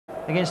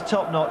against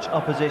top-notch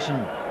opposition.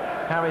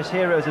 Harris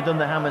Heroes had done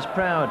the Hammers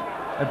proud.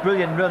 A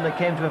brilliant run that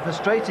came to a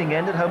frustrating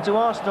end at home to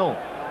Arsenal.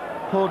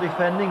 Poor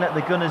defending let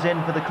the Gunners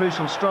in for the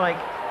crucial strike.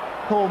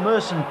 Paul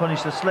Merson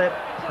punished the slip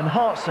and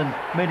Hartson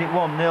made it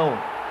 1-0.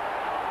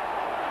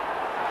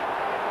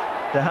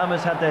 The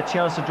Hammers had their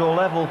chance to draw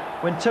level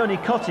when Tony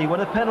Cottee won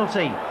a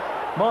penalty.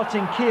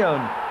 Martin Keown,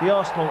 the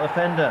Arsenal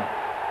offender.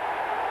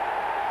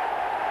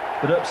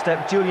 But up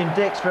stepped Julian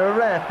Dix for a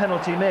rare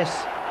penalty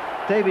miss.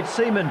 David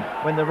Seaman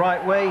went the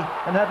right way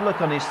and had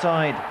luck on his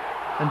side.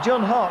 And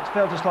John Hart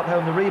failed to slot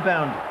home the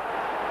rebound.